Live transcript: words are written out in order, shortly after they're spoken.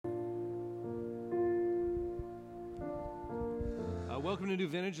Welcome to New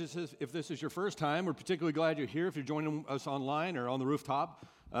Vintage. If this is your first time, we're particularly glad you're here. If you're joining us online or on the rooftop,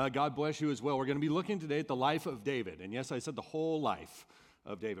 God bless you as well. We're going to be looking today at the life of David. And yes, I said the whole life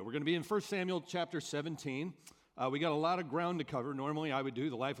of David. We're going to be in 1 Samuel chapter 17. We got a lot of ground to cover. Normally, I would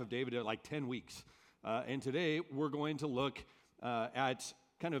do the life of David at like 10 weeks. And today, we're going to look at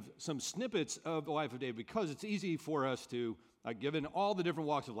kind of some snippets of the life of David because it's easy for us to, given all the different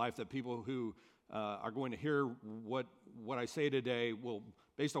walks of life that people who are going to hear what I say today will,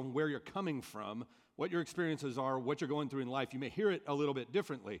 based on where you're coming from, what your experiences are, what you're going through in life, you may hear it a little bit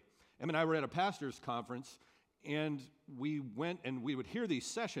differently. Em and I were at a pastor's conference, and we went and we would hear these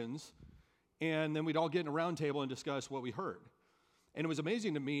sessions, and then we'd all get in a round table and discuss what we heard. And it was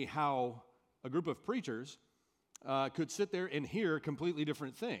amazing to me how a group of preachers could sit there and hear completely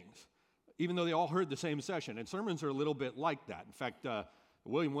different things, even though they all heard the same session. And sermons are a little bit like that. In fact,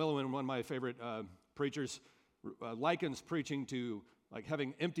 William Willimon, one of my favorite preachers, likens preaching to like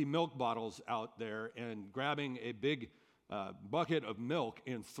having empty milk bottles out there and grabbing a big bucket of milk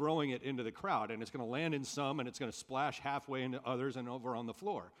and throwing it into the crowd. And it's going to land in some, and it's going to splash halfway into others and over on the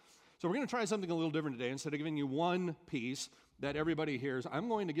floor. So we're going to try something a little different today. Instead of giving you one piece that everybody hears, I'm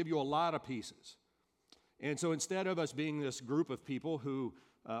going to give you a lot of pieces. And so instead of us being this group of people who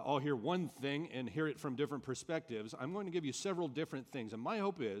all hear one thing and hear it from different perspectives, I'm going to give you several different things. And my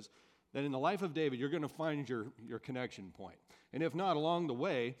hope is that in the life of David, you're going to find your connection point. And if not, along the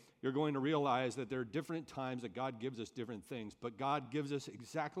way, you're going to realize that there are different times that God gives us different things, but God gives us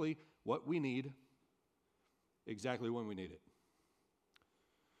exactly what we need, exactly when we need it.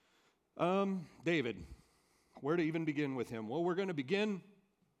 David, where to even begin with him? Well, we're going to begin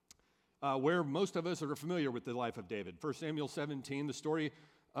where most of us are familiar with the life of David. 1 Samuel 17, the story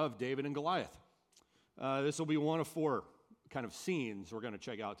of David and Goliath. This will be one of four kind of scenes we're going to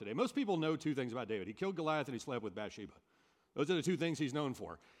check out today. Most people know two things about David. He killed Goliath and he slept with Bathsheba. Those are the two things he's known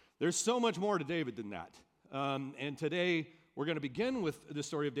for. There's so much more to David than that. And today we're going to begin with the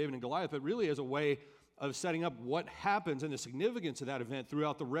story of David and Goliath, but really as a way of setting up what happens and the significance of that event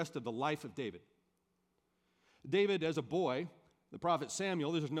throughout the rest of the life of David. David, as a boy, the prophet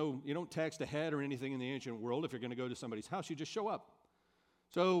Samuel, you don't text ahead or anything in the ancient world. If you're going to go to somebody's house, you just show up.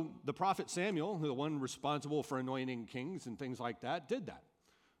 So the prophet Samuel, the one responsible for anointing kings and things like that, did that.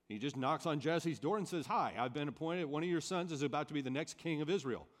 He just knocks on Jesse's door and says, "Hi, I've been appointed. One of your sons is about to be the next king of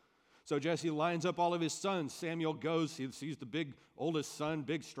Israel." So Jesse lines up all of his sons. Samuel goes, he sees the big oldest son,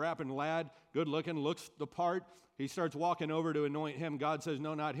 big strapping lad, good looking, looks the part. He starts walking over to anoint him. God says,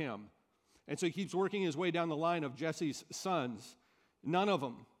 "No, not him." And so he keeps working his way down the line of Jesse's sons. None of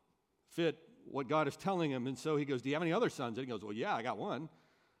them fit what God is telling him. And so he goes, "Do you have any other sons?" And he goes, "Well, yeah, I got one.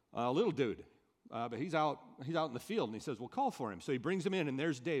 A little dude. But he's out in the field." And he says, "Well, call for him." So he brings him in, and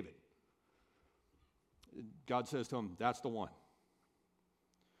there's David. God says to him, "That's the one."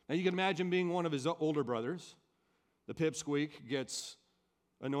 Now you can imagine being one of his older brothers. The pipsqueak gets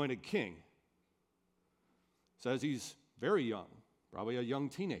anointed king. Says he's very young, probably a young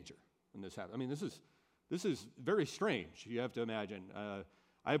teenager when this happened. I mean, this is very strange, you have to imagine.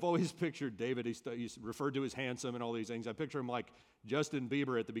 I've always pictured David, he's referred to as handsome and all these things. I picture him like Justin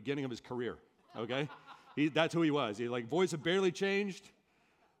Bieber at the beginning of his career, okay? That's who he was. Voice had barely changed,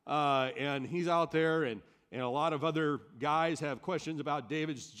 and he's out there, and a lot of other guys have questions about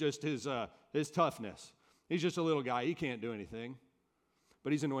David's just his toughness. He's just a little guy. He can't do anything,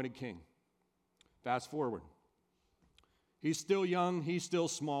 but he's anointed king. Fast forward. He's still young, he's still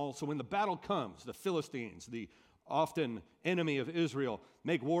small, so when the battle comes, the Philistines, the often enemy of Israel,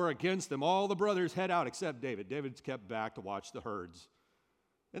 make war against them. All the brothers head out except David. David's kept back to watch the herds.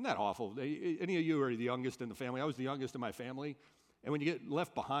 Isn't that awful? Any of you are the youngest in the family? I was the youngest in my family, and when you get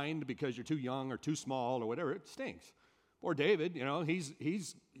left behind because you're too young or too small or whatever, it stinks. Poor David,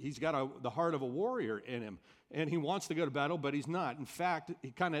 he's got the heart of a warrior in him, and he wants to go to battle, but he's not. In fact,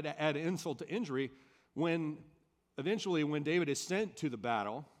 he kind of add insult to injury when David is sent to the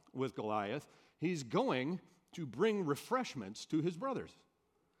battle with Goliath, he's going to bring refreshments to his brothers.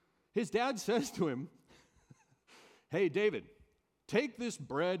 His dad says to him, "Hey, David, take this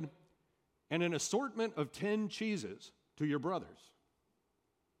bread and an assortment of 10 cheeses to your brothers."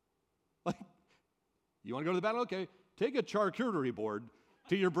 Like, you want to go to the battle? Okay, take a charcuterie board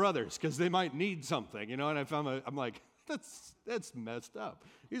to your brothers because they might need something, And I'm like, that's messed up.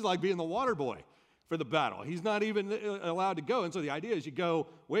 He's like being the water boy for the battle. He's not even allowed to go. And so the idea is you go,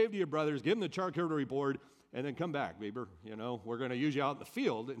 wave to your brothers, give them the charcuterie board, and then come back, Bieber. We're going to use you out in the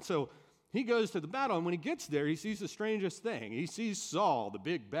field. And so he goes to the battle, and when he gets there, he sees the strangest thing. He sees Saul, the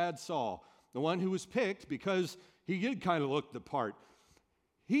big bad Saul, the one who was picked because he did kind of look the part.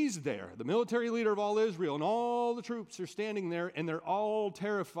 he's there, the military leader of all Israel, and all the troops are standing there, and they're all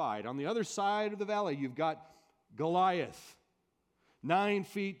terrified. On the other side of the valley, you've got Goliath, 9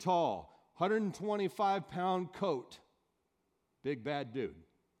 feet tall, 125-pound coat, big bad dude.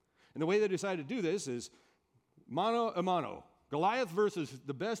 And the way they decided to do this is mano a mano, Goliath versus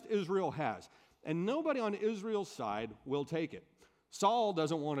the best Israel has. And nobody on Israel's side will take it. Saul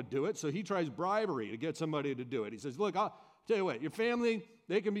doesn't want to do it, so he tries bribery to get somebody to do it. He says, look, I'll tell you what, your family,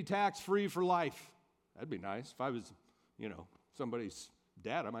 they can be tax-free for life. That'd be nice. If I was, somebody's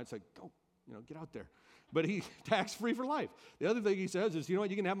dad, I might say, go, get out there. But he tax-free for life. The other thing he says is, you know what,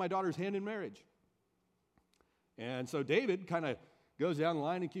 you can have my daughter's hand in marriage. And so David kind of goes down the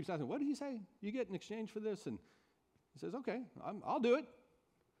line and keeps asking, what did he say you get in exchange for this? And he says, okay, I'll do it.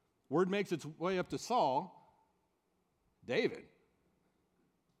 Word makes its way up to Saul. David.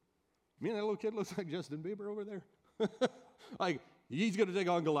 You mean that little kid looks like Justin Bieber over there? Like, he's going to take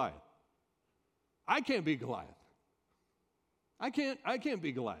on Goliath. I can't be Goliath. I can't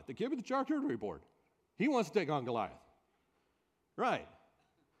be Goliath. The kid with the charcuterie board, he wants to take on Goliath. Right.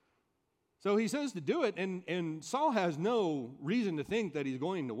 So he says to do it, and Saul has no reason to think that he's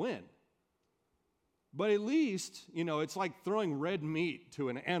going to win. But at least, it's like throwing red meat to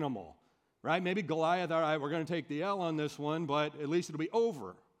an animal, right? Maybe Goliath, all right, we're going to take the L on this one, but at least it'll be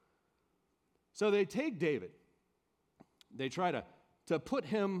over. So they take David. They try to put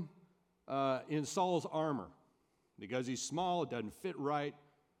him in Saul's armor because he's small, it doesn't fit right.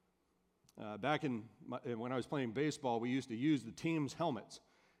 Back when I was playing baseball, we used to use the team's helmets.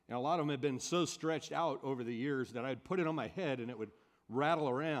 And a lot of them had been so stretched out over the years that I'd put it on my head and it would rattle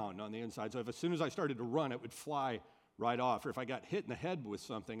around on the inside. So as soon as I started to run, it would fly right off. Or if I got hit in the head with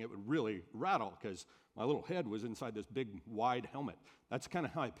something, it would really rattle because my little head was inside this big, wide helmet. That's kind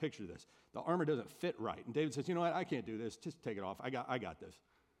of how I picture this. The armor doesn't fit right. And David says, you know what, I can't do this. Just take it off. I got this.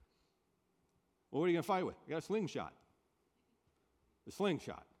 Well, what are you going to fight with? I got a slingshot. The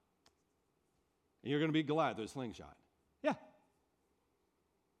slingshot. And you're going to beat Goliath with a slingshot. Yeah.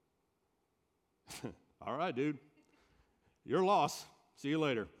 All right, dude. Your loss. See you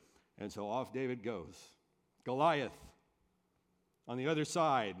later. And so off David goes. Goliath on the other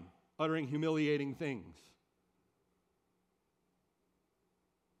side, uttering humiliating things.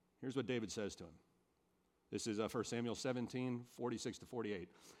 Here's what David says to him. This is 1 Samuel 17, 46 to 48.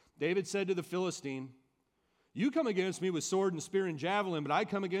 David said to the Philistine, you come against me with sword and spear and javelin, but I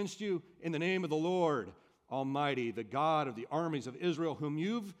come against you in the name of the Lord Almighty, the God of the armies of Israel, whom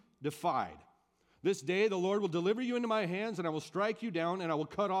you've defied. This day the Lord will deliver you into my hands, and I will strike you down, and I will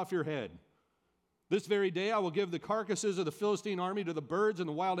cut off your head. This very day I will give the carcasses of the Philistine army to the birds and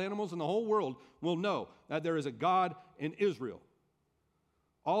the wild animals, and the whole world will know that there is a God in Israel.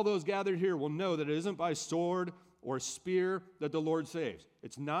 All those gathered here will know that it isn't by sword or spear that the Lord saves.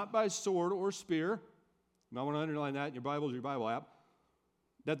 It's not by sword or spear. You might want to underline that in your Bibles or your Bible app.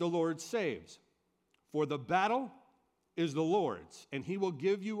 That the Lord saves. For the battle is the Lord's, and he will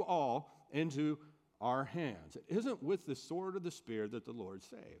give you all into our hands. It isn't with the sword or the spear that the Lord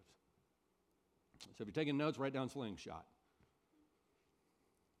saves. So if you're taking notes, write down slingshot.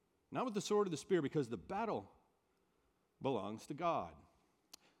 Not with the sword or the spear, because the battle belongs to God.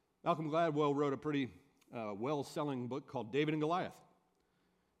 Malcolm Gladwell wrote a pretty well-selling book called David and Goliath.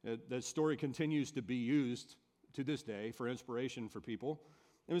 That story continues to be used to this day for inspiration for people.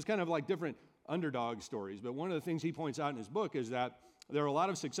 It was kind of like different underdog stories, but one of the things he points out in his book is that there are a lot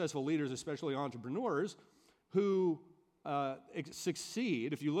of successful leaders, especially entrepreneurs, who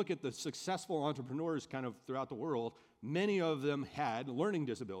succeed. If you look at the successful entrepreneurs kind of throughout the world, many of them had learning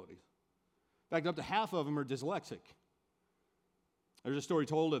disabilities. In fact, up to half of them are dyslexic. There's a story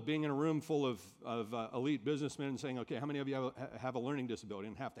told of being in a room full of elite businessmen and saying, okay, how many of you have a learning disability?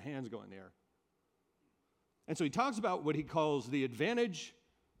 And half the hands go in the air. And so he talks about what he calls the advantage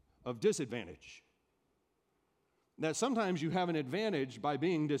of disadvantage. That sometimes you have an advantage by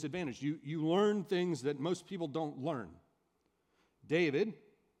being disadvantaged. You learn things that most people don't learn. David,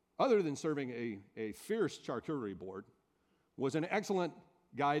 other than serving a fierce charcuterie board, was an excellent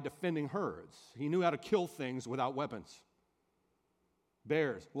guy defending herds. He knew how to kill things without weapons.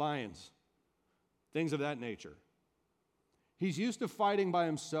 Bears, lions, things of that nature. He's used to fighting by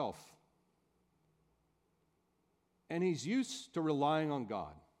himself. And he's used to relying on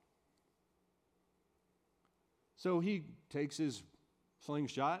God. So he takes his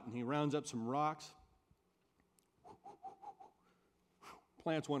slingshot and he rounds up some rocks,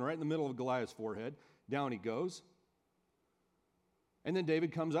 plants one right in the middle of Goliath's forehead. Down he goes. And then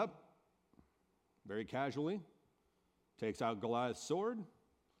David comes up very casually, takes out Goliath's sword,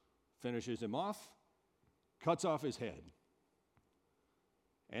 finishes him off, cuts off his head.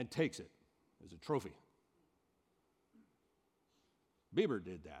 and takes it as a trophy. Bieber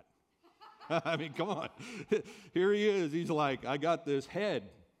did that. I mean, come on. Here he is. He's like, I got this head.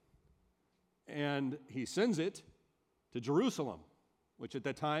 And he sends it to Jerusalem, which at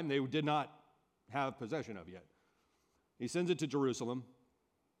that time they did not have possession of yet. He sends it to Jerusalem,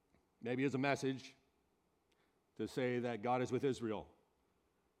 maybe as a message to say that God is with Israel.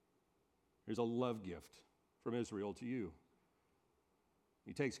 Here's a love gift from Israel to you.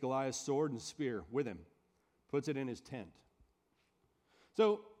 He takes Goliath's sword and spear with him, puts it in his tent.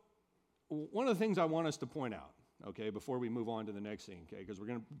 So, one of the things I want us to point out, okay, before we move on to the next scene, okay, because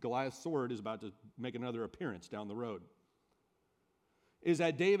Goliath's sword is about to make another appearance down the road, is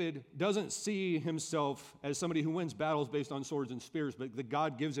that David doesn't see himself as somebody who wins battles based on swords and spears, but that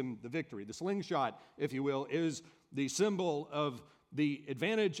God gives him the victory. The slingshot, if you will, is the symbol of the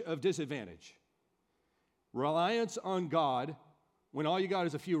advantage of disadvantage. Reliance on God when all you got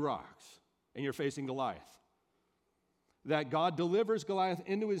is a few rocks and you're facing Goliath. That God delivers Goliath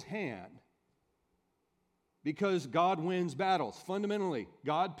into his hand because God wins battles. Fundamentally,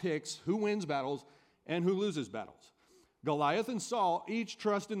 God picks who wins battles and who loses battles. Goliath and Saul each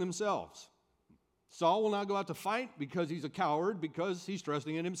trust in themselves. Saul will not go out to fight because he's a coward, because he's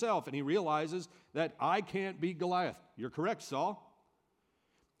trusting in himself, and he realizes that I can't beat Goliath. You're correct, Saul.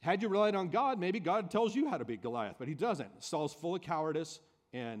 Had you relied on God, maybe God tells you how to beat Goliath, but he doesn't. Saul's full of cowardice,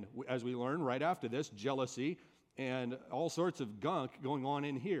 and as we learn right after this, jealousy and all sorts of gunk going on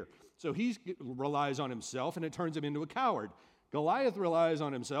in here. So he relies on himself, and it turns him into a coward. Goliath relies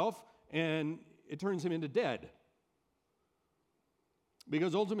on himself, and it turns him into dead.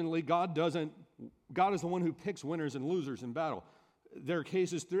 Because ultimately, God is the one who picks winners and losers in battle. There are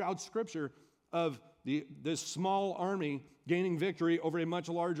cases throughout Scripture of this small army gaining victory over a much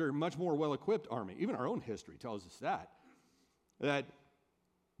larger, much more well-equipped army. Even our own history tells us that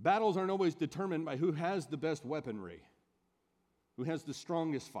battles aren't always determined by who has the best weaponry, who has the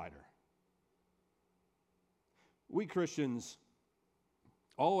strongest fighter. We Christians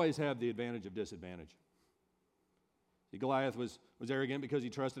always have the advantage of disadvantage. See, Goliath was arrogant because he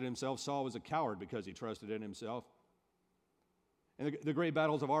trusted in himself. Saul was a coward because he trusted in himself. And the great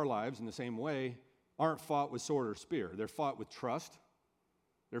battles of our lives, in the same way, aren't fought with sword or spear. They're fought with trust.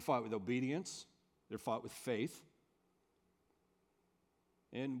 They're fought with obedience. They're fought with faith.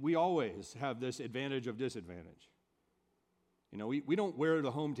 And we always have this advantage of disadvantage. You know, we don't wear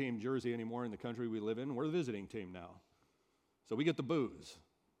the home team jersey anymore in the country we live in. We're the visiting team now. So we get the boos.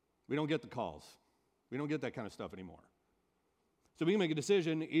 We don't get the calls. We don't get that kind of stuff anymore. So we can make a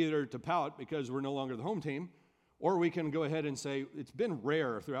decision either to pout because we're no longer the home team, or we can go ahead and say it's been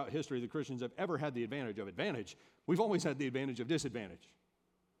rare throughout history that Christians have ever had the advantage of advantage. We've always had the advantage of disadvantage.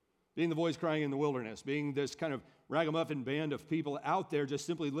 Being the voice crying in the wilderness, being this kind of ragamuffin band of people out there just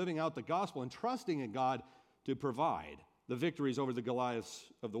simply living out the gospel and trusting in God to provide the victories over the Goliaths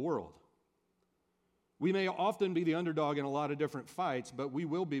of the world. We may often be the underdog in a lot of different fights, but we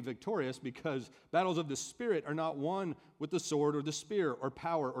will be victorious because battles of the Spirit are not won with the sword or the spear or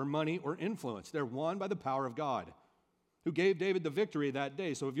power or money or influence. They're won by the power of God, who gave David the victory that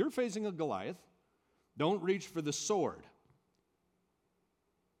day. So if you're facing a Goliath, don't reach for the sword.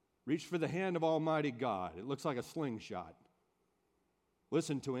 Reach for the hand of Almighty God. It looks like a slingshot.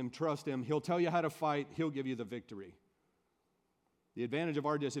 Listen to him, trust him. He'll tell you how to fight. He'll give you the victory. The advantage of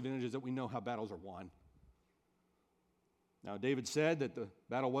our disadvantage is that we know how battles are won. Now, David said that the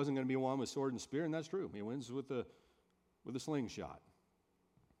battle wasn't going to be won with sword and spear, and that's true. He wins with a slingshot.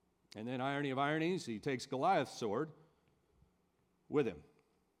 And then, irony of ironies, he takes Goliath's sword with him.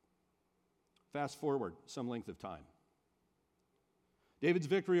 Fast forward some length of time. David's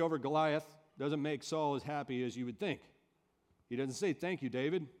victory over Goliath doesn't make Saul as happy as you would think. He doesn't say, "Thank you,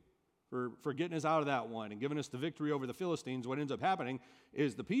 David, for getting us out of that one and giving us the victory over the Philistines." What ends up happening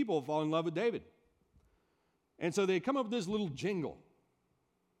is the people fall in love with David. And so they come up with this little jingle.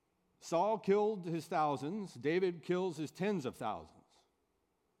 Saul killed his thousands, David kills his tens of thousands.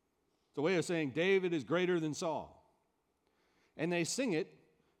 It's a way of saying David is greater than Saul. And they sing it,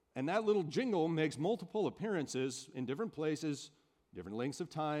 and that little jingle makes multiple appearances in different places, different lengths of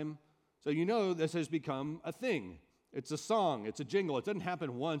time. So you know this has become a thing. It's a song, it's a jingle. It doesn't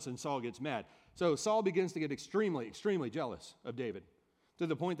happen once and Saul gets mad. So Saul begins to get extremely, extremely jealous of David, to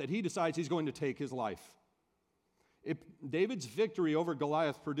the point that he decides he's going to take his life. David's victory over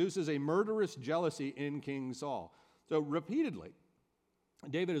Goliath produces a murderous jealousy in King Saul. So repeatedly,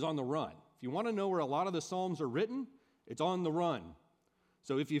 David is on the run. If you want to know where a lot of the Psalms are written, it's on the run.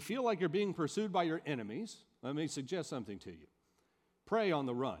 So if you feel like you're being pursued by your enemies, let me suggest something to you. Pray on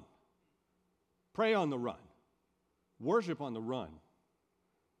the run. Pray on the run. Worship on the run.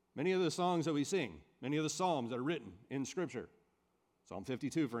 Many of the songs that we sing, many of the psalms that are written in Scripture, Psalm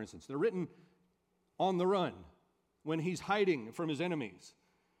 52, for instance, they're written on the run, when he's hiding from his enemies.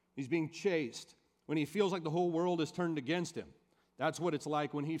 He's being chased, when he feels like the whole world is turned against him. That's what it's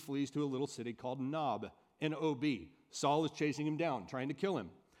like when he flees to a little city called Nob, N-O-B. Saul is chasing him down, trying to kill him.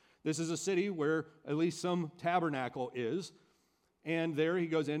 This is a city where at least some tabernacle is, and there he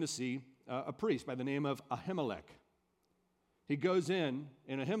goes in to see a priest by the name of Ahimelech. He goes in,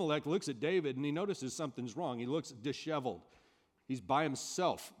 and Ahimelech looks at David, and he notices something's wrong. He looks disheveled. He's by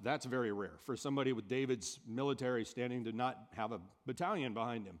himself. That's very rare for somebody with David's military standing to not have a battalion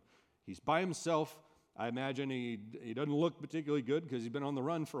behind him. He's by himself. I imagine he doesn't look particularly good because he's been on the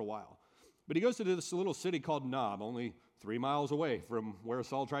run for a while. But he goes to this little city called Nob, only 3 miles away from where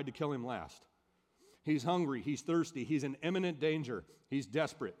Saul tried to kill him last. He's hungry. He's thirsty. He's in imminent danger. He's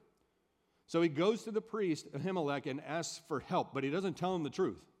desperate. So he goes to the priest, Ahimelech, and asks for help, but he doesn't tell him the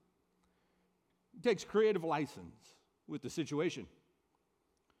truth. He takes creative license with the situation.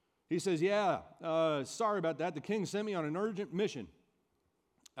 He says, sorry about that. The king sent me on an urgent mission.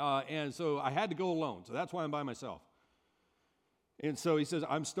 And so I had to go alone. So that's why I'm by myself. And so he says,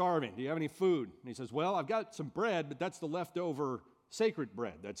 I'm starving. Do you have any food? And he says, well, I've got some bread, but that's the leftover sacred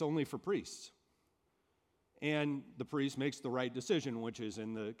bread. That's only for priests. And the priest makes the right decision, which is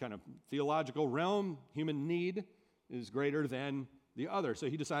in the kind of theological realm, human need is greater than the other. So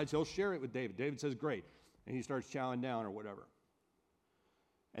he decides he'll share it with David. David says, great. And he starts chowing down or whatever.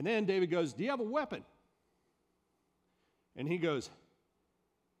 And then David goes, do you have a weapon? And he goes,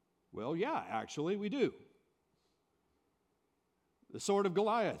 well, yeah, actually, we do. The sword of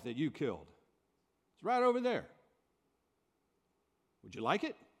Goliath that you killed. It's right over there. Would you like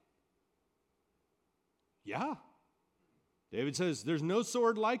it? Yeah. David says, there's no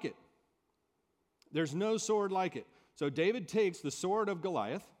sword like it. There's no sword like it. So David takes the sword of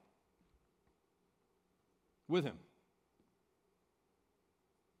Goliath with him.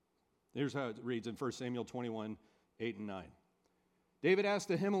 Here's how it reads in 1 Samuel 21, 8 and 9. David asked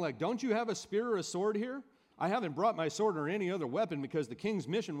Ahimelech, don't you have a spear or a sword here? I haven't brought my sword or any other weapon because the king's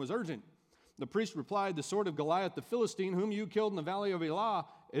mission was urgent. The priest replied, the sword of Goliath the Philistine, whom you killed in the valley of Elah,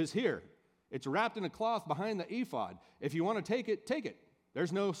 is here. It's wrapped in a cloth behind the ephod. If you want to take it, take it.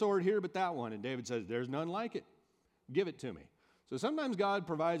 There's no sword here but that one. And David says, there's none like it. Give it to me. So sometimes God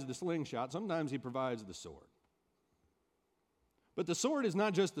provides the slingshot. Sometimes he provides the sword. But the sword is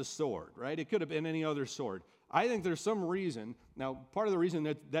not just the sword, right? It could have been any other sword. I think there's some reason. Now, part of the reason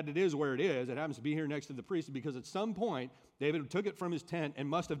that it is where it happens to be here next to the priest, is because at some point, David took it from his tent and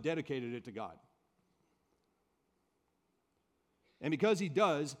must have dedicated it to God. And because he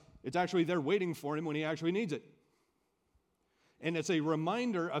does, it's actually there waiting for him when he actually needs it. And it's a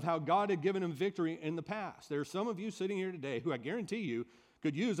reminder of how God had given him victory in the past. There are some of you sitting here today who I guarantee you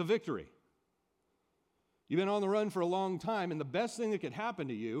could use a victory. You've been on the run for a long time, and the best thing that could happen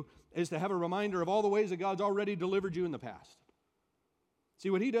to you is to have a reminder of all the ways that God's already delivered you in the past. See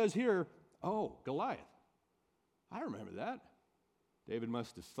what he does here, oh, Goliath. I remember that. David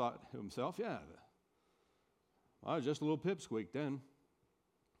must have thought to himself, I was just a little pipsqueak then.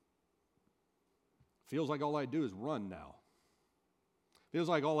 Feels like all I do is run now. Feels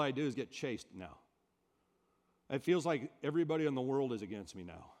like all I do is get chased now. It feels like everybody in the world is against me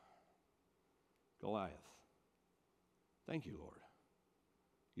now. Goliath. Thank you, Lord.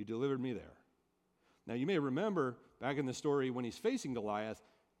 You delivered me there. Now, you may remember back in the story when he's facing Goliath,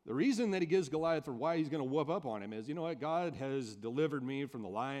 the reason that he gives Goliath or why he's going to whoop up on him is, you know what? God has delivered me from the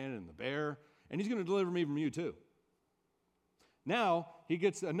lion and the bear, and he's going to deliver me from you too. Now, he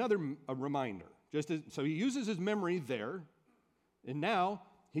gets a reminder. So he uses his memory there, and now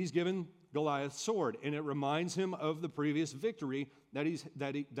he's given Goliath's sword, and it reminds him of the previous victory that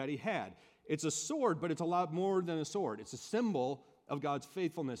he had. It's a sword, but it's a lot more than a sword. It's a symbol of God's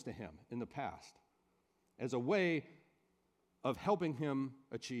faithfulness to him in the past as a way of helping him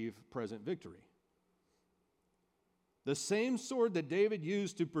achieve present victory. The same sword that David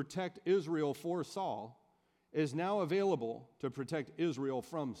used to protect Israel for Saul is now available to protect Israel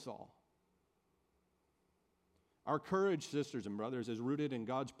from Saul. Our courage, sisters and brothers, is rooted in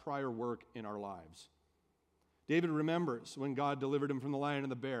God's prior work in our lives. David remembers when God delivered him from the lion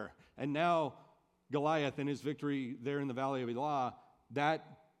and the bear. And now Goliath and his victory there in the valley of Elah, that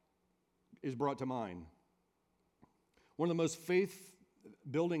is brought to mind. One of the most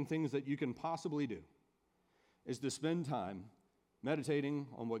faith-building things that you can possibly do is to spend time meditating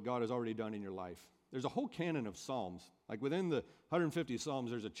on what God has already done in your life. There's a whole canon of Psalms. Like within the 150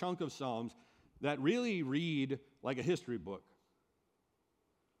 Psalms, there's a chunk of Psalms that really read like a history book.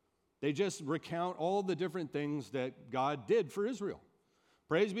 They just recount all the different things that God did for Israel.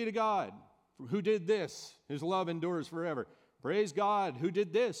 Praise be to God who did this. His love endures forever. Praise God who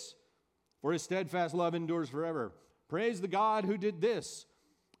did this, for his steadfast love endures forever. Praise the God who did this.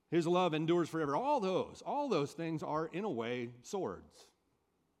 His love endures forever. All those things are, in a way, swords.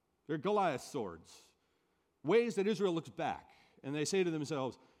 They're Goliath's swords. Ways that Israel looks back, and they say to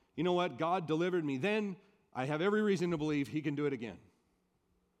themselves, you know what? God delivered me then. I have every reason to believe he can do it again.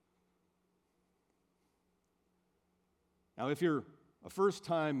 Now, if you're a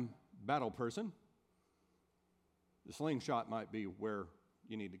first-time battle person, the slingshot might be where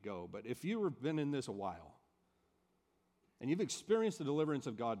you need to go. But if you've been in this a while, and you've experienced the deliverance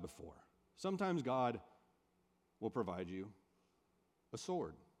of God before, sometimes God will provide you a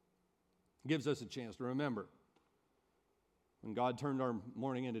sword. It gives us a chance to remember when God turned our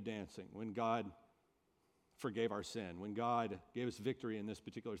mourning into dancing, when God forgave our sin, when God gave us victory in this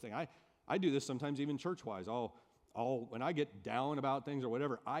particular thing. I do this sometimes even church-wise. When I get down about things or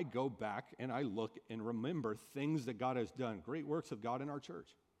whatever, I go back and I look and remember things that God has done, great works of God in our church.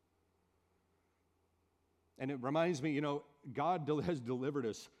 And it reminds me, God has delivered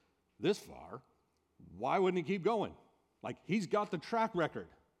us this far. Why wouldn't he keep going? Like, he's got the track record.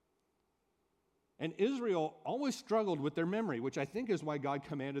 And Israel always struggled with their memory, which I think is why God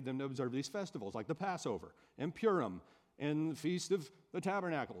commanded them to observe these festivals, like the Passover and Purim and the Feast of the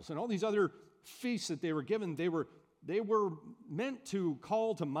Tabernacles and all these other feasts that they were given. They were meant to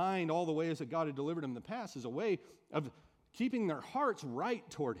call to mind all the ways that God had delivered them in the past as a way of keeping their hearts right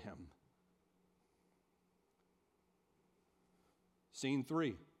toward him. Scene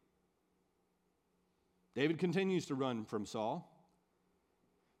 3. David continues to run from Saul.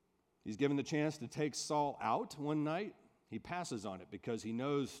 He's given the chance to take Saul out one night. He passes on it because he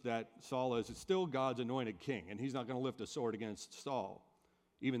knows that Saul is still God's anointed king, and he's not going to lift a sword against Saul,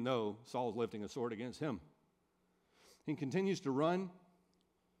 even though Saul's lifting a sword against him. He continues to run.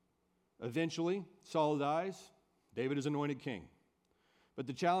 Eventually, Saul dies. David is anointed king. But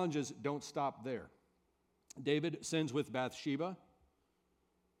the challenges don't stop there. David sins with Bathsheba,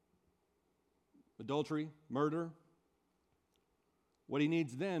 adultery, murder. What he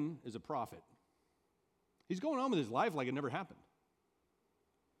needs then is a prophet. He's going on with his life like it never happened.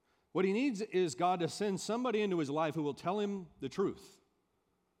 What he needs is God to send somebody into his life who will tell him the truth.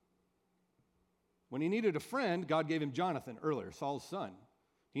 When he needed a friend, God gave him Jonathan earlier, Saul's son.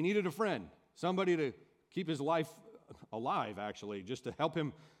 He needed a friend, somebody to keep his life alive, actually, just to help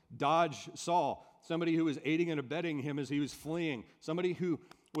him dodge Saul, somebody who was aiding and abetting him as he was fleeing, somebody who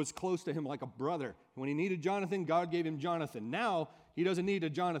was close to him like a brother. When he needed Jonathan, God gave him Jonathan. Now, he doesn't need a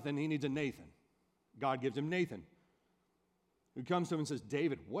Jonathan, he needs a Nathan. God gives him Nathan, who comes to him and says,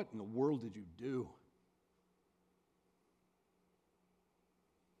 David, what in the world did you do?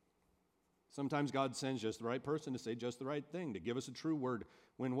 Sometimes God sends just the right person to say just the right thing, to give us a true word,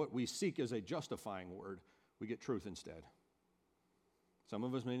 when what we seek is a justifying word. We get truth instead. Some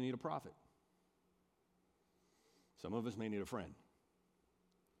of us may need a prophet. Some of us may need a friend.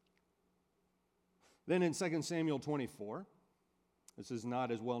 Then in 2 Samuel 24, this is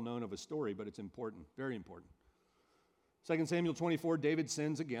not as well known of a story, but it's important, very important. 2 Samuel 24, David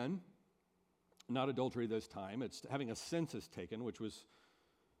sins again. Not adultery this time. It's having a census taken, which was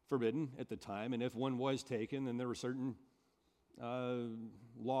forbidden at the time. And if one was taken, then there were certain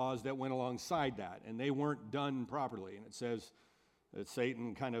laws that went alongside that, and they weren't done properly. And it says that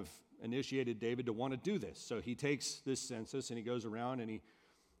Satan kind of initiated David to want to do this. So he takes this census and he goes around and he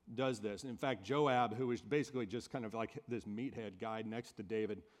does this. And in fact, Joab, who was basically just kind of like this meathead guy next to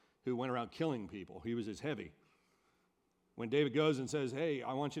David who went around killing people, he was his heavy. When David goes and says, hey,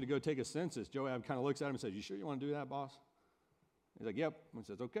 I want you to go take a census, Joab kind of looks at him and says, you sure you want to do that, boss? He's like, yep. And he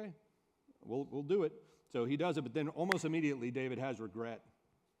says, okay, we'll do it. So he does it, but then almost immediately David has regret.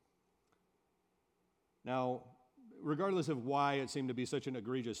 Now, regardless of why it seemed to be such an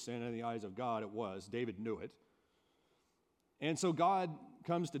egregious sin in the eyes of God, it was. David knew it. And so God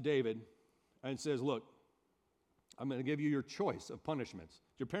comes to David and says, look, I'm going to give you your choice of punishments.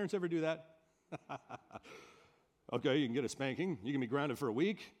 Did your parents ever do that? Okay, you can get a spanking, you can be grounded for a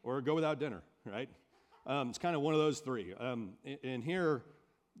week, or go without dinner, right? It's kind of one of those three. And here,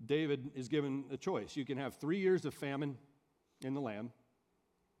 David is given a choice. You can have 3 years of famine in the land.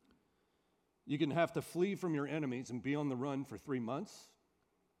 You can have to flee from your enemies and be on the run for 3 months.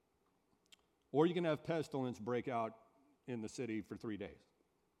 Or you can have pestilence break out in the city for 3 days.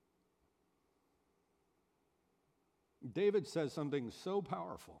 David says something so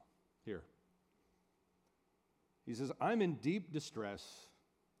powerful here. He says, I'm in deep distress.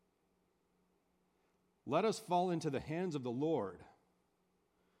 Let us fall into the hands of the Lord,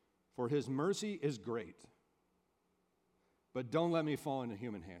 for his mercy is great. but don't let me fall into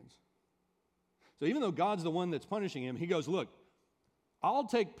human hands. So even though God's the one that's punishing him, he goes, look, I'll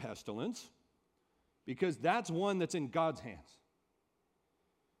take pestilence because that's one that's in God's hands.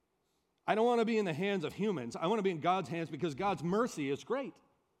 I don't want to be in the hands of humans. I want to be in God's hands because God's mercy is great.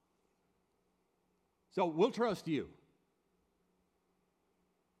 So we'll trust you.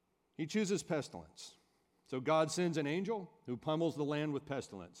 He chooses pestilence. So God sends an angel who pummels the land with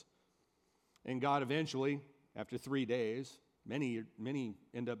pestilence. And God eventually, after 3 days, many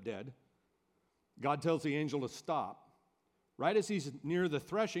end up dead, God tells the angel to stop right as he's near the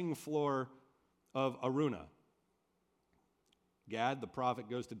threshing floor of Araunah. Gad, the prophet,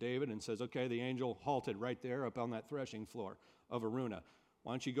 goes to David and says, okay, the angel halted right there up on that threshing floor of Araunah.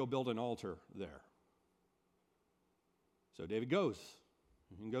 Why don't you go build an altar there? So David goes.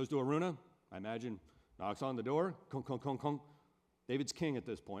 He goes to Araunah, I imagine, knocks on the door. Kong, kong, kong, kong. David's king at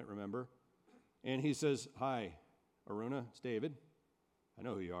this point, remember? And he says, hi, Araunah, it's David. I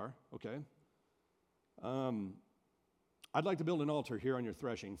know who you are. Okay. I'd like to build an altar here on your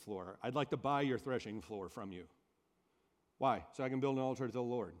threshing floor. I'd like to buy your threshing floor from you. Why? So I can build an altar to the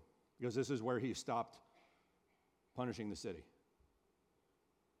Lord. Because this is where he stopped punishing the city.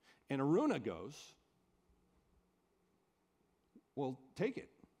 And Araunah goes, well, take it.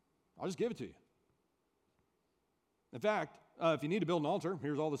 I'll just give it to you. In fact, if you need to build an altar,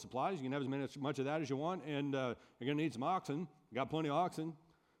 here's all the supplies. You can have as much of that as you want, and you're going to need some oxen. You got plenty of oxen.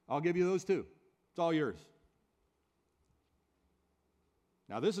 I'll give you those too. It's all yours.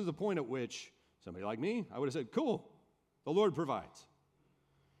 Now, this is the point at which somebody like me, I would have said, cool, the Lord provides.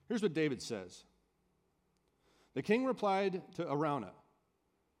 Here's what David says. The king replied to Araunah,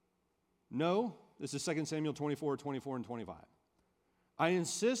 no, this is 2 Samuel 24, 24, and 25. I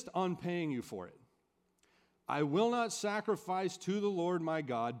insist on paying you for it. I will not sacrifice to the Lord my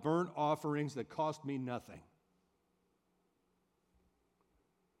God burnt offerings that cost me nothing.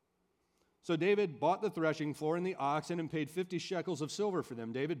 So David bought the threshing floor and the oxen and paid 50 shekels of silver for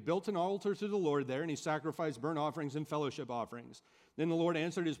them. David built an altar to the Lord there, and he sacrificed burnt offerings and fellowship offerings. Then the Lord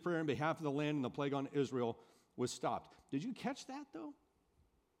answered his prayer on behalf of the land, and the plague on Israel was stopped. Did you catch that, though?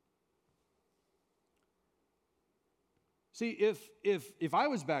 See, if I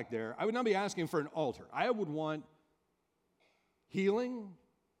was back there, I would not be asking for an altar. I would want healing,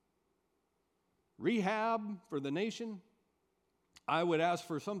 rehab for the nation. I would ask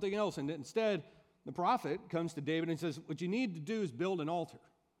for something else. And instead, the prophet comes to David and says, what you need to do is build an altar.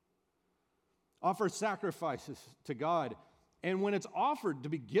 Offer sacrifices to God. And when it's offered to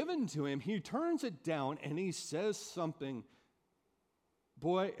be given to him, he turns it down and he says something,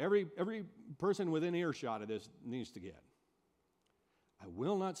 boy, every person within earshot of this needs to get. I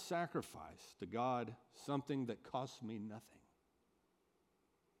will not sacrifice to God something that costs me nothing.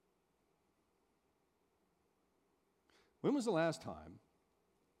 When was the last time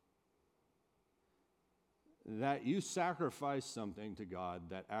that you sacrificed something to God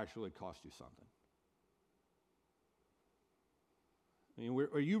that actually cost you something? I mean,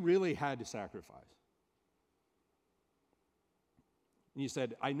 where you really had to sacrifice. And you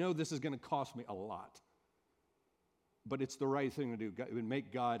said, I know this is going to cost me a lot, but it's the right thing to do. It would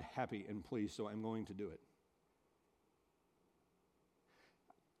make God happy and pleased, so I'm going to do it.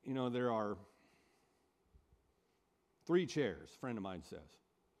 You know, there are 3 chairs, a friend of mine says.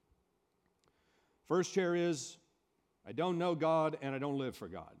 First chair is, I don't know God and I don't live for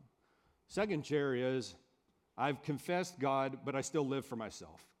God. Second chair is, I've confessed God, but I still live for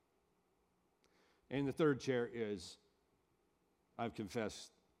myself. And the third chair is, I've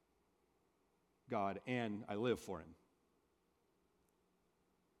confessed God and I live for him.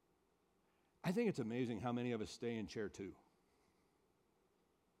 I think it's amazing how many of us stay in chair 2.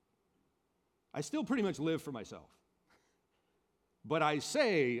 I still pretty much live for myself. But I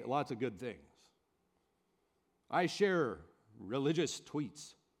say lots of good things. I share religious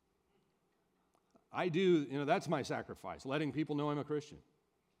tweets. I do, that's my sacrifice, letting people know I'm a Christian.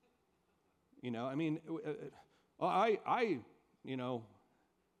 I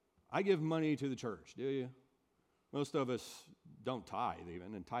give money to the church, do you? Most of us don't tithe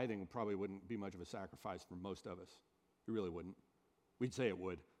even, and tithing probably wouldn't be much of a sacrifice for most of us. It really wouldn't. We'd say it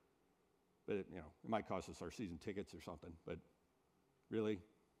would, but it might cost us our season tickets or something, but really,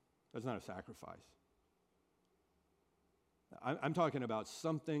 that's not a sacrifice. I'm talking about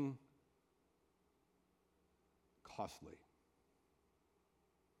something costly.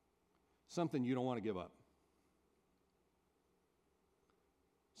 Something you don't want to give up.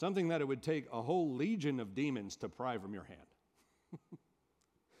 Something that it would take a whole legion of demons to pry from your hand.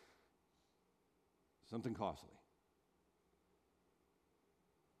 Something costly.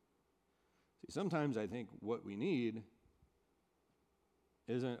 See, sometimes I think what we need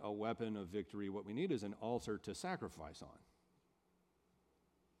isn't a weapon of victory. What we need is an altar to sacrifice on.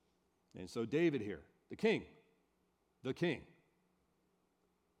 And so David here, the king,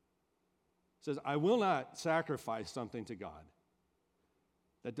 says, I will not sacrifice something to God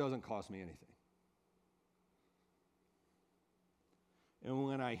that doesn't cost me anything. And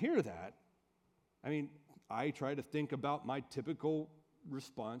when I hear that, I try to think about my typical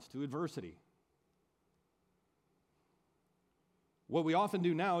response to adversity. What we often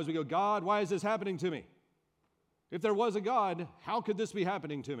do now is we go, God, why is this happening to me? If there was a God, how could this be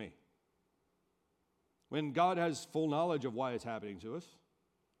happening to me? When God has full knowledge of why it's happening to us.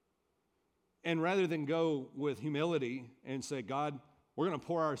 And rather than go with humility and say, God, we're going to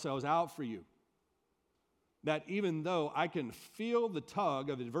pour ourselves out for you. That even though I can feel the tug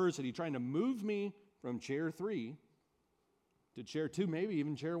of adversity trying to move me from chair 3 to chair 2, maybe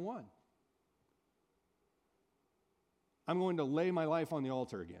even chair 1, I'm going to lay my life on the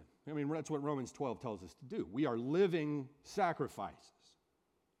altar again. That's what Romans 12 tells us to do. We are living sacrifices.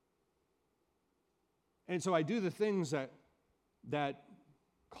 And so I do the things that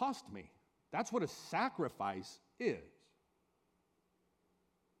cost me. That's what a sacrifice is.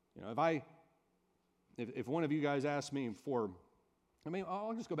 If one of you guys asked me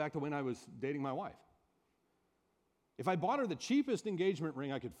I'll just go back to when I was dating my wife. If I bought her the cheapest engagement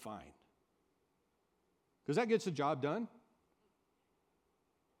ring I could find, because that gets the job done,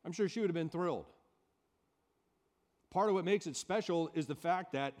 I'm sure she would have been thrilled. Part of what makes it special is the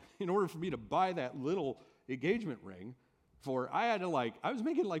fact that in order for me to buy that little engagement ring, I was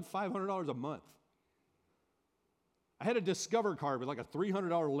making like $500 a month. I had a Discover card with like a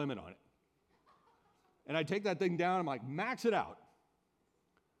 $300 limit on it. And I take that thing down, I'm like, max it out.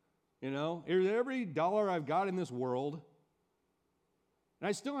 Here's every dollar I've got in this world. And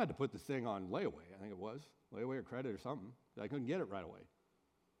I still had to put the thing on layaway, I think it was. Layaway or credit or something. I couldn't get it right away.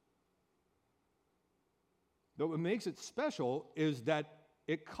 But what makes it special is that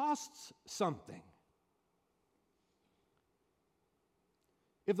it costs something.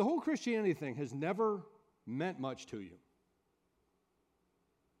 If the whole Christianity thing has never meant much to you,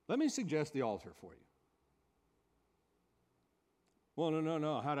 let me suggest the altar for you. Well,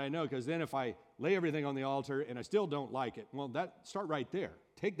 no. How do I know? Because then if I lay everything on the altar and I still don't like it, start right there.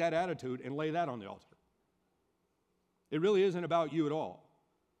 Take that attitude and lay that on the altar. It really isn't about you at all.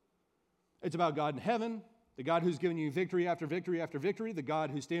 It's about God in heaven, the God who's given you victory after victory after victory, the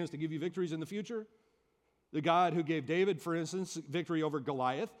God who stands to give you victories in the future, the God who gave David, for instance, victory over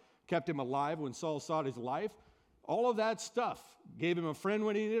Goliath, kept him alive when Saul sought his life. All of that stuff. Gave him a friend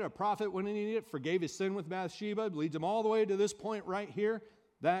when he needed it, a prophet when he needed it, forgave his sin with Bathsheba, leads him all the way to this point right here.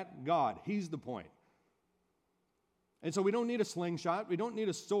 That God, he's the point. And so we don't need a slingshot. We don't need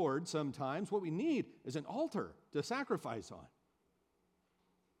a sword sometimes. What we need is an altar to sacrifice on.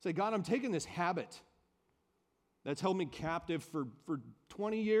 Say, God, I'm taking this habit that's held me captive for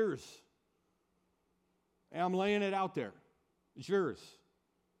 20 years. And I'm laying it out there. It's yours.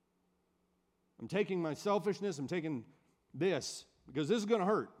 I'm taking my selfishness, I'm taking this, because this is going to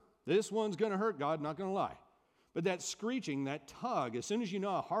hurt. This one's going to hurt, God, not going to lie. But that screeching, that tug, as soon as you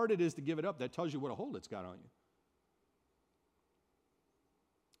know how hard it is to give it up, that tells you what a hold it's got on you.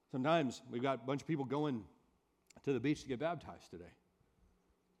 Sometimes we've got a bunch of people going to the beach to get baptized today.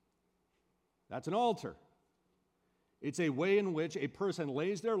 That's an altar. It's a way in which a person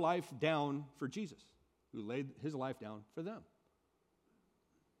lays their life down for Jesus, who laid his life down for them.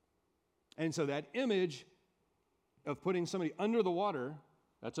 And so that image of putting somebody under the water,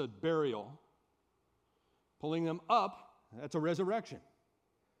 that's a burial. Pulling them up, that's a resurrection.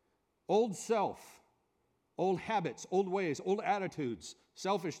 Old self, old habits, old ways, old attitudes,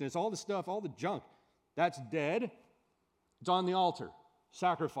 selfishness, all the stuff, all the junk, that's dead. It's on the altar,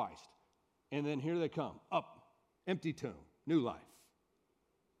 sacrificed. And then here they come, up, empty tomb, new life.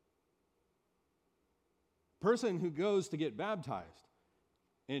 Person who goes to get baptized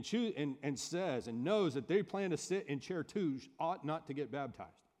and says and knows that they plan to sit in chair 2 ought not to get baptized.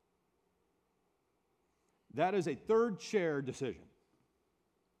 That is a third chair decision.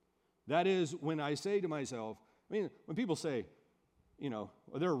 That is when I say to myself, when people say,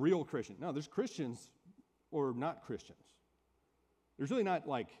 they're a real Christian. No, there's Christians or not Christians. There's really not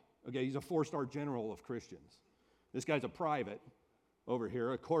like, okay, he's a 4-star general of Christians. This guy's a private over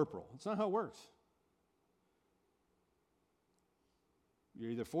here, a corporal. It's not how it works.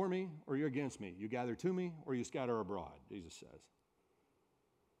 You're either for me or you're against me. You gather to me or you scatter abroad, Jesus says.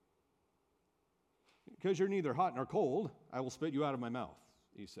 Because you're neither hot nor cold, I will spit you out of my mouth,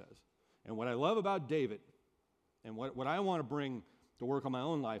 he says. And what I love about David, and what I want to bring to work on my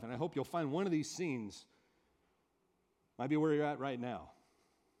own life, and I hope you'll find one of these scenes, might be where you're at right now.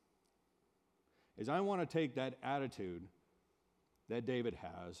 is I want to take that attitude that David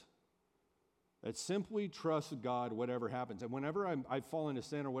has, that simply trusts God whatever happens. And whenever I fall into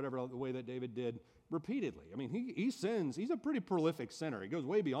sin or whatever, the way that David did repeatedly. I mean, he sins. He's a pretty prolific sinner. He goes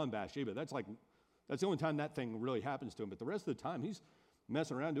way beyond Bathsheba. That's the only time that thing really happens to him. But the rest of the time, he's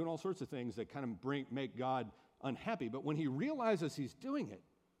messing around, doing all sorts of things that kind of make God unhappy. But when he realizes he's doing it,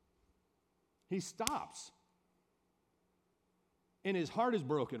 he stops. And his heart is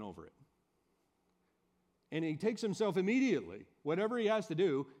broken over it. And he takes himself immediately, whatever he has to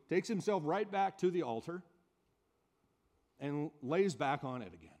do, takes himself right back to the altar and lays back on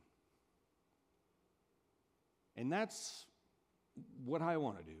it again. And that's what I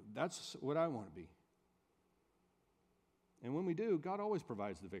want to do. That's what I want to be. And when we do, God always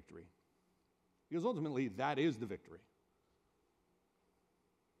provides the victory. Because ultimately, that is the victory.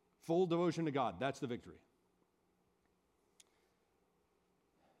 Full devotion to God, that's the victory.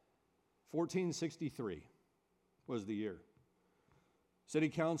 1463 was the year. City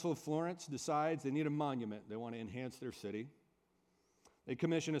Council of Florence decides they need a monument. They want to enhance their city. They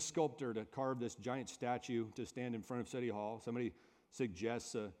commission a sculptor to carve this giant statue to stand in front of City Hall. Somebody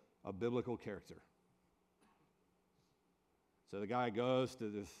suggests a biblical character. So the guy goes to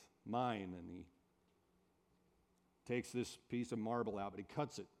this mine and he takes this piece of marble out, but he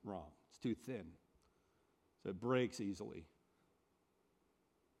cuts it wrong. It's too thin. So it breaks easily.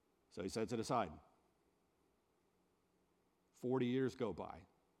 So he sets it aside. 40 years go by.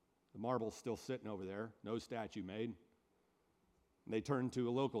 The marble's still sitting over there, no statue made. And they turn to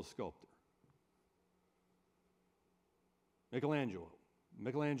a local sculptor, Michelangelo.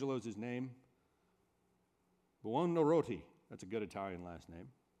 Michelangelo's his name. Buonarroti, that's a good Italian last name.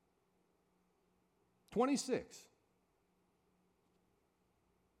 26.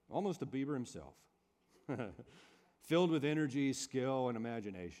 Almost a Bieber himself. Filled with energy, skill, and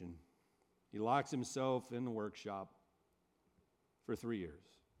imagination. He locks himself in the workshop for 3 years.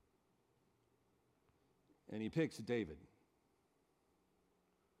 And he picks David.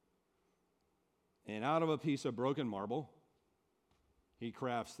 And out of a piece of broken marble, he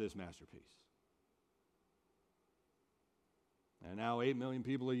crafts this masterpiece. And now 8 million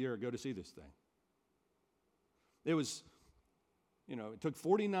people a year go to see this thing. It took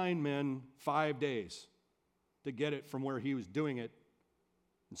 49 men 5 days to get it from where he was doing it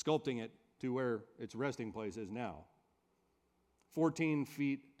and sculpting it to where its resting place is now. 14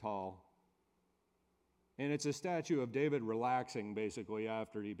 feet tall. And it's a statue of David relaxing, basically,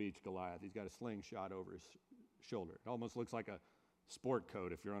 after he beats Goliath. He's got a slingshot over his shoulder. It almost looks like a sport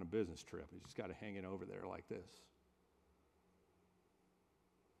coat if you're on a business trip. He's just got to hang it over there like this.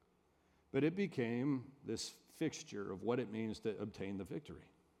 But it became this fixture of what it means to obtain the victory.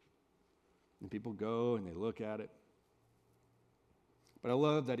 And people go and they look at it. But I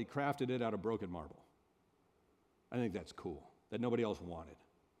love that he crafted it out of broken marble. I think that's cool, that nobody else wanted.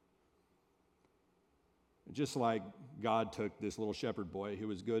 Just like God took this little shepherd boy who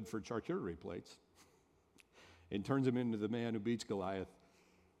was good for charcuterie plates and turns him into the man who beats Goliath,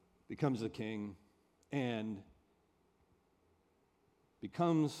 becomes the king, and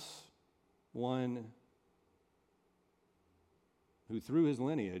becomes one who through his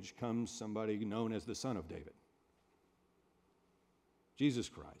lineage comes somebody known as the Son of David. Jesus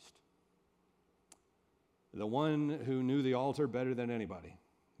Christ. The one who knew the altar better than anybody,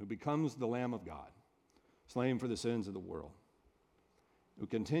 who becomes the Lamb of God, slain for the sins of the world, who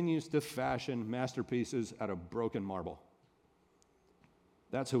continues to fashion masterpieces out of broken marble.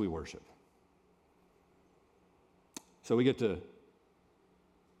 That's who we worship. So we get to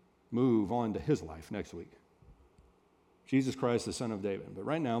move on to his life next week. Jesus Christ, the Son of David. But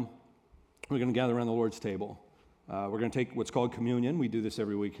right now, we're going to gather around the Lord's table. We're going to take what's called communion. We do this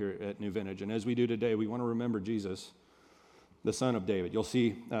every week here at New Vintage. And as we do today, we want to remember Jesus, the Son of David. You'll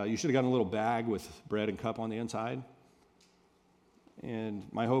see, you should have gotten a little bag with bread and cup on the inside. And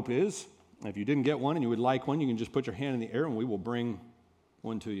my hope is, if you didn't get one and you would like one, you can just put your hand in the air and we will bring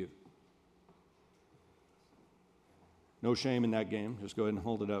one to you. No shame in that game. Just go ahead and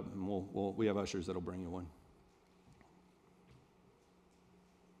hold it up, and we have ushers that'll bring you one.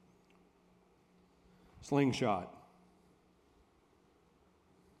 Slingshot.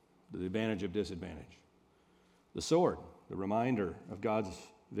 The advantage of disadvantage. The sword, the reminder of God's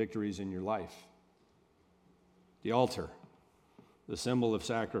victories in your life. The altar, the symbol of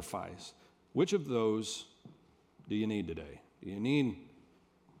sacrifice. Which of those do you need today? Do you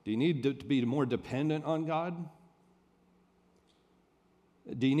need to be more dependent on God?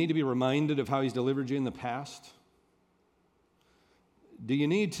 Do you need to be reminded of how he's delivered you in the past? Do you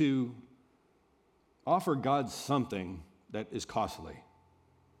need to offer God something that is costly,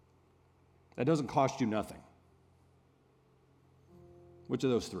 that doesn't cost you nothing. Which of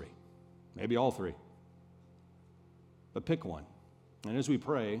those three? Maybe all three. But pick one. And as we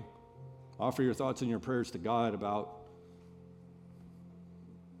pray, offer your thoughts and your prayers to God about,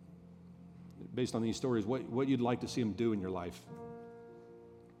 based on these stories, what you'd like to see him do in your life.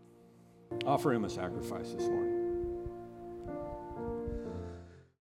 Offer him a sacrifice this morning.